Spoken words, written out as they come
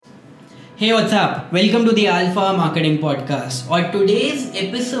Hey, what's up? Welcome to the Alpha Marketing Podcast. Or today's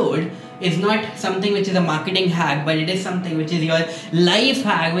episode is not something which is a marketing hack, but it is something which is your life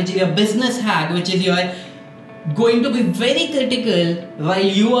hack, which is your business hack, which is your going to be very critical while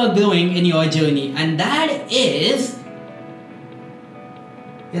you are growing in your journey. And that is,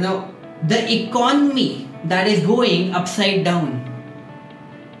 the economy that is going upside down.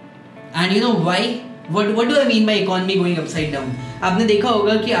 And you know why? What do I mean by economy going upside down? आपने देखा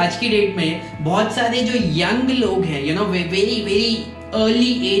होगा कि आज की date में बहुत सारे जो यंग लोग हैं, very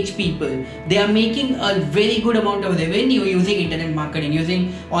early age people, they are making a very good amount of revenue using internet marketing,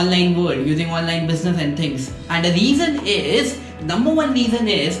 using online world, using online business and things. And the number one reason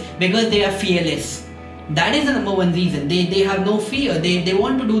is because they are fearless. That is the number one reason. They have no fear. They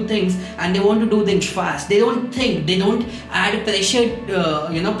want to do things and they want to do things fast. They don't think. They don't add pressure.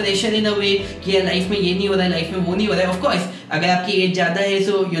 Pressure in a way कि यार life में ये नहीं हो रहा है, life में वो नहीं हो रहा है. Of course, अगर आपकी age ज़्यादा है,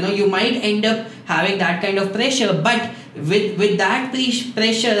 so you might end up having that kind of pressure. But with that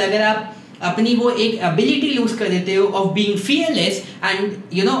pressure, अगर आप अपनी वो एक ability lose कर देते हो of being fearless and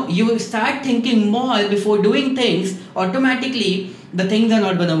you start thinking more before doing things, automatically the things are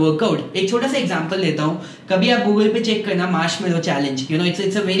not gonna work out. एक छोटा सा एग्जांपल देता हूँ. कभी आप गूगल पे चेक करना marshmallow challenge.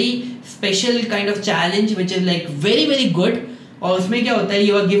 It's a very special kind of challenge which is like very very good. और उसमें क्या होता है,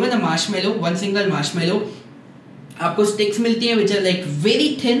 you are given a marshmallow, one single marshmallow. आपको स्टिक्स मिलती हैं which are like very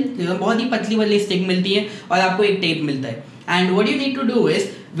thin, बहुत ही पतली वाली स्टिक मिलती है और आपको एक टेप मिलता है. And what you need to do is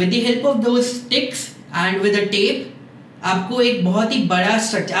with the help of those sticks and with the tape, आपको एक बहुत ही बड़ा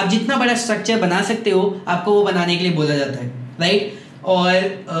स्ट्रक्चर, आप जितना बड़ा स्ट्रक्चर बना सकते हो आपको वो बनाने के लिए बोला जाता है, right? Or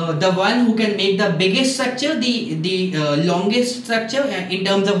the one who can make the biggest structure, the longest structure in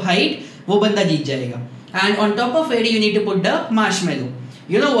terms of height, वो बंदा जीत जाएगा. And on top of it, you need to put the marshmallow.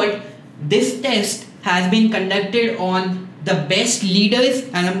 You know what? This test has been conducted on the best leaders,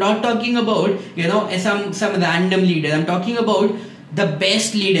 and I'm not talking about some random leader. I'm talking about the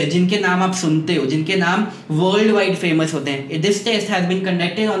best leader, जिनके नाम आप सुनते हो, जिनके नाम world wide famous होते हैं. This test has been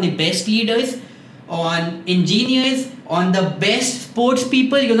conducted on the best leaders, on engineers, on the best sports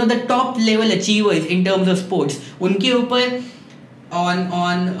people, the top level achievers in terms of sports. उनके ऊपर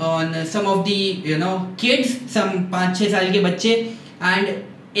on some of the kids, some 5-6 साल के बच्चे, and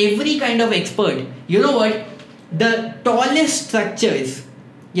every kind of expert. You know what? The tallest structures,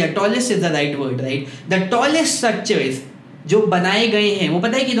 tallest is the right word, right? The tallest structures जो बनाए गए हैं, वो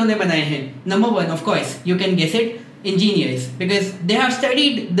पता है किन्होंने बनाए हैं? Number one, of course, you can guess it, engineers, because they have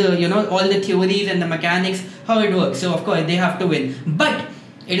studied the all the theories and the mechanics, how it works. So of course they have to win. But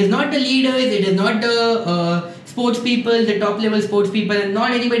it is not the leaders, it is not the sports people, the top level sports people, and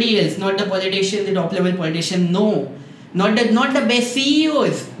not anybody else, not the politician, the top level politician. No, not the best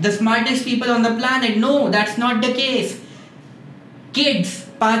CEOs, the smartest people on the planet. No, that's not the case. Kids,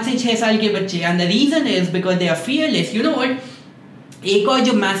 5 से 6 साल के बच्चे, and the reason is because they are fearless. You know what? एक और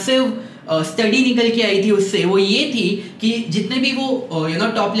जो massive study निकल के आई थी उससे, वो ये थी कि जितने भी वो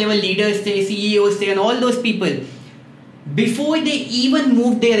टॉप लेवल लीडर्स थे, CEOs थे, and all those people, before they even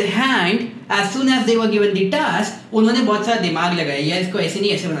moved their hand, as soon as they were given the task, उन्होंने बहुत सारा दिमाग लगाया, यार इसको ऐसे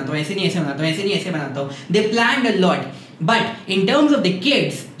नहीं ऐसे बनाता हूँ, ऐसे नहीं ऐसे बनाता हूँ, ऐसे नहीं ऐसे बनाता हूँ. They planned a lot. But in terms of the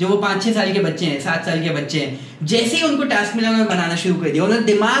kids, जो वो 5-6 साल के बच्चे हैं, 7 साल के बच्चे हैं, जैसे ही उनको टास्क मिला उन्होंने बनाना शुरू कर दिया. उन्होंने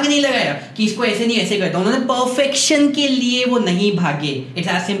दिमाग नहीं लगाया कि इसको ऐसे नहीं ऐसे करता. उन्होंने परफेक्शन के लिए वो नहीं भागे.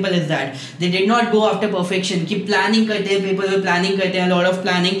 It's as simple as that. They did not go after perfection कि प्लानिंग करते हैं, पेपर में प्लानिंग करते हैं, a lot of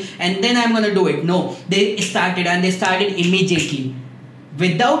planning, and then I'm gonna do it. No, they started immediately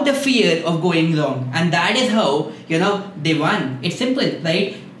without the fear of going wrong, and that is how they won. It's simple,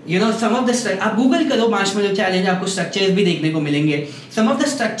 right? Some of the आप Google करो marshmallow challenge, आपको structures भी देखने को मिलेंगे. Some of the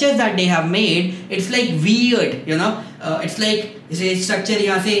structures that they have made, it's like weird, it's like structure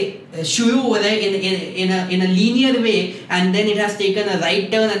यहाँ से शुरू हो रहा है in a linear way, and then it has taken a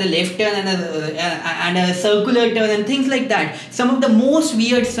right turn and a left turn and a circular turn and things like that. Some of the most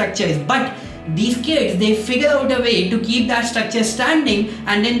weird structures, but these kids, they figure out a way to keep that structure standing,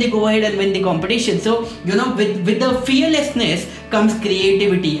 and then they go ahead and win the competition. So with the fearlessness comes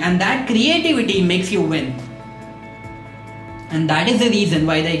creativity, and that creativity makes you win. And that is the reason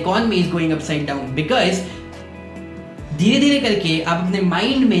why the economy is going upside down, because धीरे धीरे करके आप अपने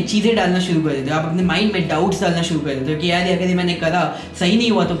mind में चीज़ें डालना शुरू कर देते हो, आप अपने माइंड में डाउट्स डालना शुरू कर देते हो कि यार अगर ये मैंने करा सही नहीं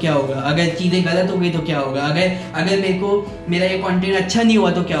हुआ तो क्या होगा, अगर चीज़ें गलत हो गई तो क्या होगा, अगर मेरा ये कंटेंट अच्छा नहीं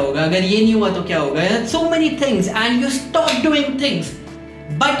हुआ तो क्या होगा, अगर ये नहीं हुआ तो क्या होगा. So many things, and you stop doing things.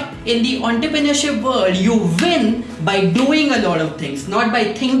 But in the entrepreneurship world, you win by doing a lot of things, not by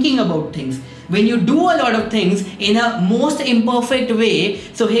thinking about things. When you do a lot of things in a most imperfect way,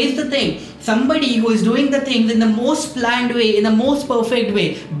 so here's the thing, somebody who is doing the things in the most planned way, in the most perfect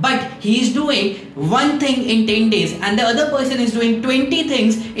way, but he is doing one thing in 10 days, and the other person is doing 20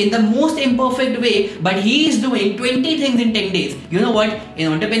 things in the most imperfect way, but he is doing 20 things in 10 days. You know what?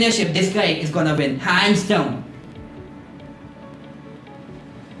 In entrepreneurship, this guy is gonna win, hands down.